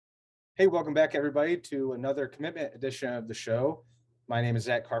Hey, welcome back, everybody, to another commitment edition of the show. My name is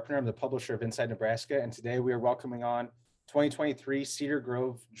Zach Carpenter. I'm the publisher of Inside Nebraska, and today we are welcoming on 2023 Cedar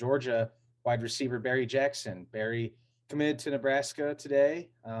Grove, Georgia wide receiver Barry Jackson. Barry committed to Nebraska today,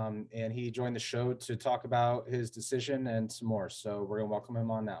 and he joined the show to talk about his decision and some more. So we're going to welcome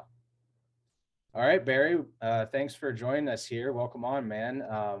him on now. All right, Barry, thanks for joining us here. Welcome on, man.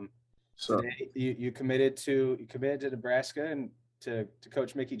 So Today you committed to Nebraska and to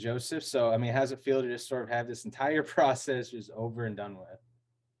Coach Mickey Joseph. So I mean, how's it feel to just sort of have this entire process just over and done with?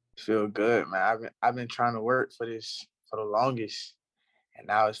 feel good, man. I've been trying to work for this for the longest, and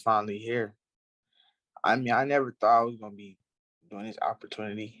now it's finally here. I mean, I never thought I was gonna be doing this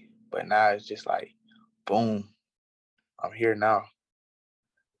opportunity, but now it's just like, boom, I'm here now.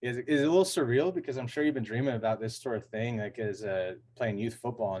 Is it a little surreal because I'm sure you've been dreaming about this sort of thing, like as playing youth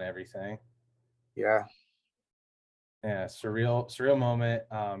football and everything. Yeah. Yeah, surreal moment.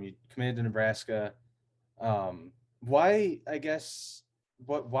 You committed to Nebraska. Why? I guess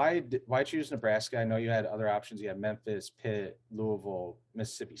why choose Nebraska? I know you had other options. You had Memphis, Pitt, Louisville,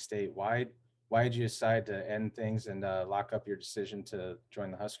 Mississippi State. Why did you decide to end things and lock up your decision to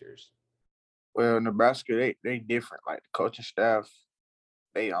join the Huskers? Well, Nebraska, they different. Like the coaching staff,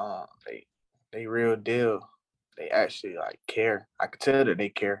 they real deal. They actually like care. I could tell that they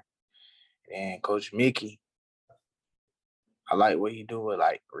care. And Coach Mickey, I like what he do with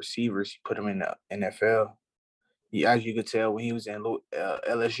like receivers. He put them in the NFL. As you could tell when he was in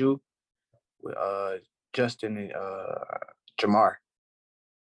LSU with Justin and Jamar.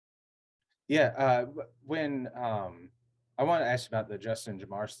 Yeah, when I want to ask about the Justin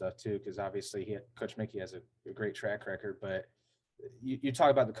Jamar stuff too, because obviously Coach Mickey has a great track record. But you talk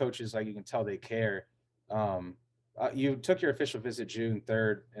about the coaches, like you can tell they care. Um, you took your official visit June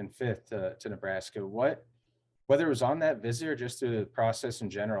 3rd and 5th to Nebraska. Whether it was on that visit or just through the process in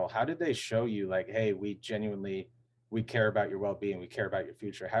general, how did they show you like, hey, we care about your well being, we care about your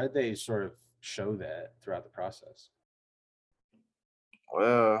future? How did they sort of show that throughout the process?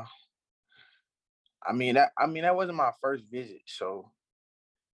 Well, I mean that wasn't my first visit, so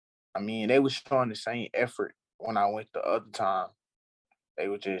I mean they was showing the same effort when I went the other time. They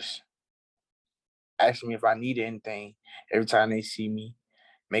were just asking me if I needed anything every time they see me,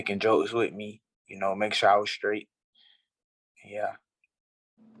 making jokes with me, make sure I was straight. Yeah.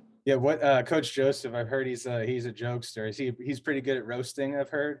 Yeah, what Coach Joseph? I've heard he's a jokester. He's pretty good at roasting. I've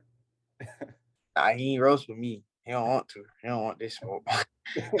heard. Nah, he ain't roast with me. He don't want to. He don't want this smoke.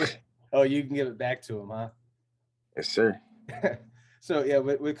 Oh, you can give it back to him, huh? Yes, sir. So yeah,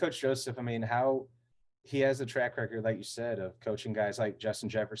 with Coach Joseph, I mean, how he has a track record, like you said, of coaching guys like Justin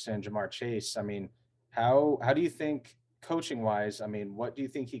Jefferson, Jamar Chase. I mean, how do you think coaching wise? I mean, what do you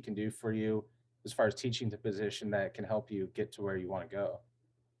think he can do for you as far as teaching the position that can help you get to where you want to go?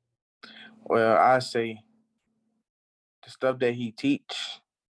 Well, I say the stuff that he teach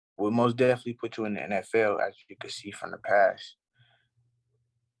will most definitely put you in the NFL, as you can see from the past.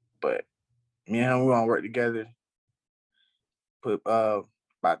 But me and him, we gonna work together. Put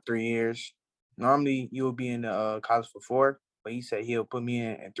about 3 years. Normally, you will be in the college for 4, but he said he'll put me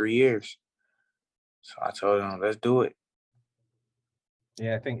in 3 years. So I told him, let's do it.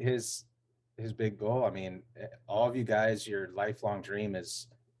 Yeah, I think his big goal. I mean, all of you guys, your lifelong dream is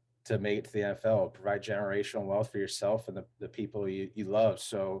to make it to the NFL, provide generational wealth for yourself and the people you love.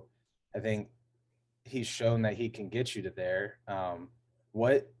 So I think he's shown that he can get you to there.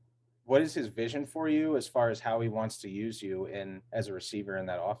 What what is his vision for you as far as how he wants to use you in as a receiver in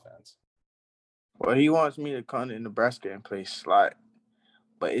that offense? Well, he wants me to come to Nebraska and play slot,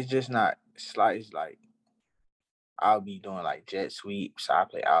 but it's just not slot. It's like I'll be doing like jet sweeps. I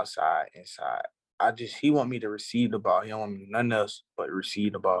play outside, inside. He want me to receive the ball. He don't want me to do nothing else but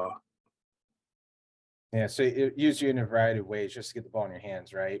receive the ball. Yeah, so it use you in a variety of ways just to get the ball in your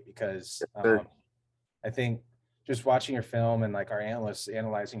hands, right? Because Yes, sir. I think just watching your film and like our analysts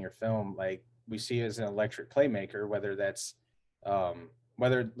analyzing your film, like we see you as an electric playmaker, whether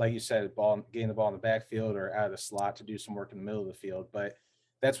like you said, ball getting the ball in the backfield or out of the slot to do some work in the middle of the field. But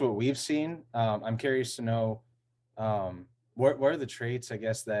that's what we've seen. I'm curious to know what are the traits, I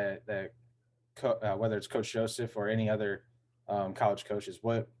guess, that whether it's Coach Joseph or any other college coaches,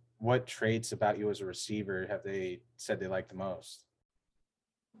 what traits about you as a receiver have they said they like the most?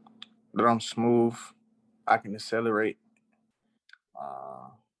 But I'm smooth. I can accelerate. Uh,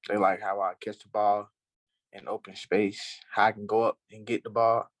 they like how I catch the ball in open space, how I can go up and get the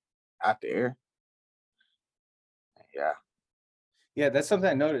ball out the air. Yeah. Yeah, that's something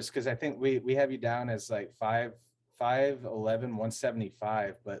I noticed because I think we have you down as like 5'11",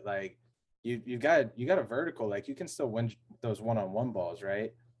 175, but like you got a vertical, like you can still win those one-on-one balls,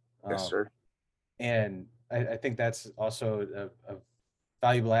 right? Yes, Um, sir. and I think that's also a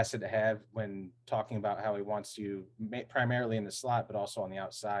valuable asset to have when talking about how he wants you primarily in the slot, but also on the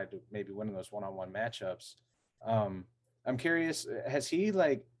outside to maybe win those one-on-one matchups. Um, I'm curious, has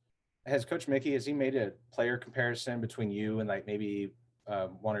Coach Mickey, has he made a player comparison between you and like maybe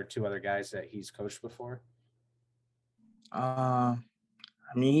one or two other guys that he's coached before? I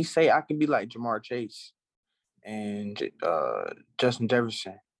mean, he say I could be like Jamar Chase and Justin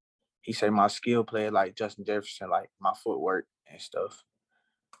Jefferson. He say my skill play like Justin Jefferson, like my footwork and stuff,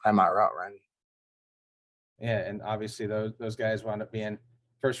 like my route running. Yeah, and obviously those guys wound up being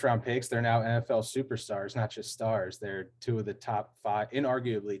first round picks. They're now NFL superstars, not just stars. They're two of the top five,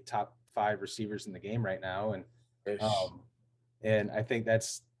 inarguably top five receivers in the game right now. Yes. Um, and I think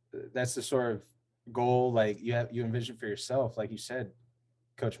that's the sort of goal like you envision for yourself. Like you said,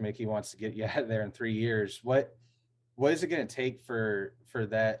 Coach Mickey wants to get you out of there in 3 years. What is it going to take for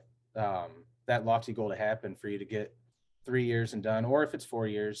that lofty goal to happen for you to get 3 years and done, or if it's 4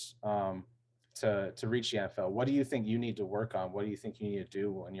 years, to reach the NFL? What do you think you need to work on? What do you think you need to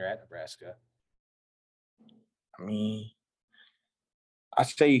do when you're at Nebraska? I mean, I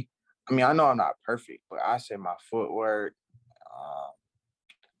say, I mean, I know I'm not perfect, but I say my footwork, um,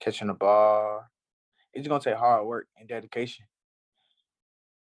 catching the ball. It's gonna take hard work and dedication.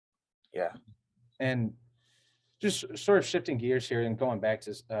 Yeah. And just sort of shifting gears here and going back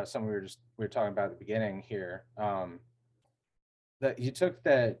to something we were talking about at the beginning here. That you took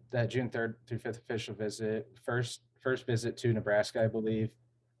that June 3rd through 5th official visit, first visit to Nebraska, I believe.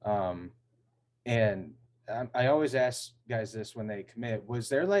 Um, And I always ask guys this when they commit. Was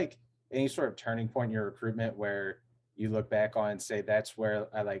there like any sort of turning point in your recruitment where you look back on and say that's where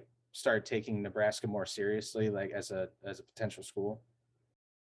I like started taking Nebraska more seriously, like as a potential school?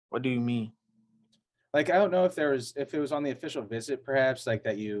 What do you mean? Like I don't know if it was on the official visit, perhaps like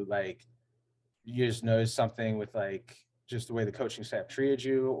that you just noticed something with like just the way the coaching staff treated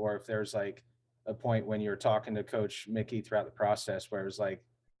you, or if there's like a point when you were talking to Coach Mickey throughout the process where it was like,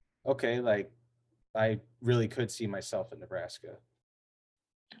 okay, like I really could see myself in Nebraska.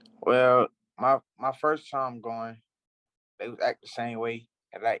 Well, my first time going, they was act the same way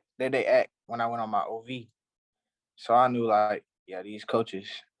and like they act when I went on my OV. So I knew like, yeah, these coaches,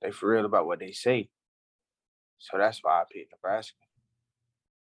 they for real about what they say. So that's why I picked Nebraska.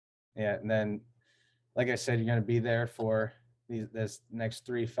 Yeah, and then, like I said, you're going to be there for this next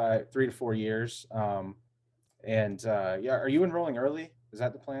 3 to 4 years. And yeah, are you enrolling early? Is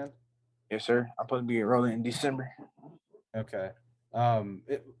that the plan? Yes, sir. I'm supposed to be enrolling in December. Okay. Um,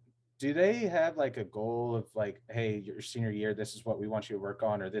 it, do they have like a goal of like, hey, your senior year, this is what we want you to work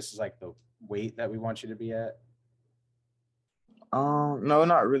on, or this is like the weight that we want you to be at? No,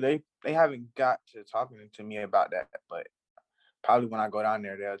 not really. They haven't got to talking to me about that, but probably when I go down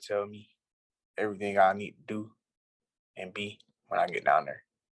there, they'll tell me everything I need to do and be when I get down there.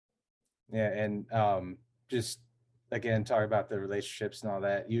 Yeah, and just again talk about the relationships and all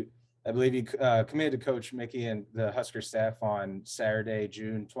that. I believe you committed to Coach Mickey and the Husker staff on Saturday,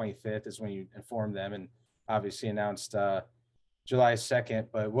 June 25th, is when you informed them, and obviously announced July 2nd.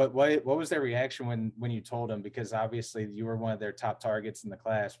 But what was their reaction when you told them? Because obviously you were one of their top targets in the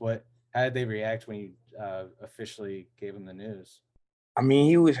class. How did they react when you officially gave them the news? I mean,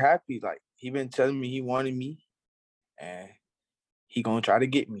 he was happy. Like he been telling me he wanted me, and he gonna try to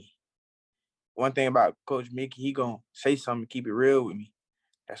get me. One thing about Coach Mickey, he gonna say something, keep it real with me.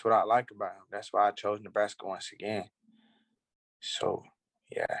 That's what I like about him. That's why I chose Nebraska once again. So,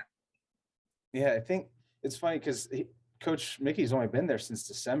 yeah. Yeah, I think it's funny because Coach Mickey's only been there since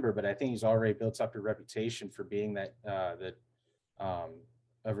December, but I think he's already built up a reputation for being that um,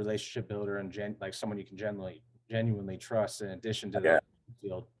 a relationship builder and like someone you can genuinely trust. In addition to Yeah. the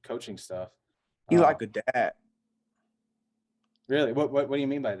field coaching stuff, He uh, like a dad. really, what do you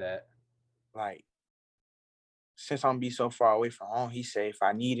mean by that? Like, since I'm be so far away from home, he say if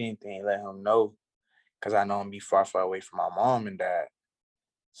I need anything, let him know. Cause I know I'm be far away from my mom and dad.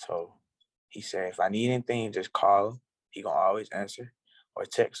 So he said if I need anything, just call him. He gonna always answer or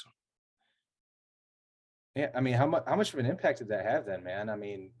text him. Yeah, I mean, how much of an impact did that have then, man? I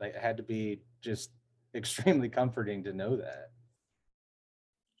mean, like, it had to be just extremely comforting to know that.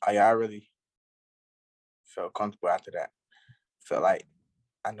 I really felt comfortable after that. Felt like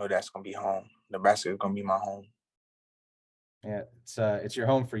I know that's gonna be home. Nebraska is gonna be my home. Yeah, it's your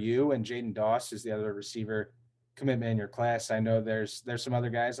home for you, and Jaden Doss is the other receiver commitment in your class. I know there's some other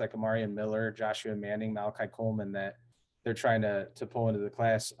guys like Amarian Miller, Joshua Manning, Malachi Coleman that they're trying to pull into the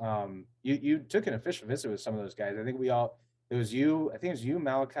class. You took an official visit with some of those guys. I think it was you. I think it was you,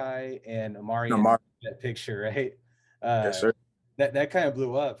 Malachi, and Amarian Lamar, that picture, right? yes, Uh, sir. that kind of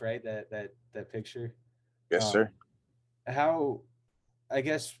blew up, right? That picture. Yes, Um, sir. how I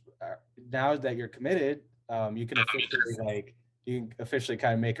guess now that you're committed, you can officially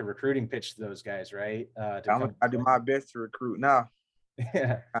kind of make a recruiting pitch to those guys, right? To come. I do my best to recruit now.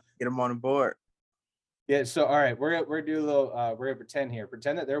 Yeah. Get them on the board. Yeah. So all right, we're gonna do a little. We're gonna pretend here.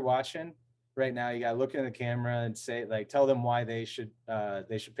 Pretend that they're watching right now. You gotta look in the camera and say like, tell them why they should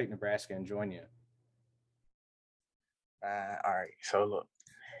pick Nebraska and join you. All right. So look,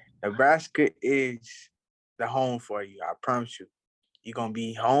 Nebraska is the home for you. I promise you. You're gonna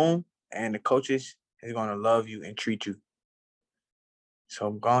be home, and the coaches is gonna love you and treat you.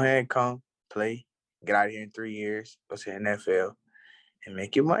 So go ahead, come play, get out of here in 3 years, go to the NFL, and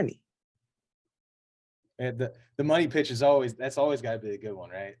make your money. And the money pitch is always that's always got to be a good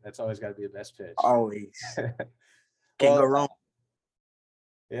one, right? That's always got to be the best pitch. Always. Can't Well, go wrong.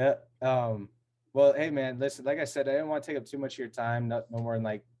 yeah. Well, hey man, listen, like I said, I didn't want to take up too much of your time, no more than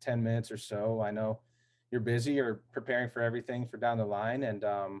like 10 minutes or so. I know you're busy, you're preparing for everything for down the line, and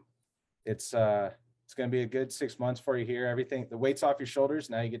it's gonna be a good 6 months for you here. Everything, the weight's off your shoulders.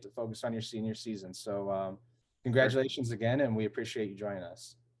 Now you get to focus on your senior season. So Sure. congratulations again, and we appreciate you joining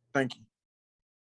us. Thank you.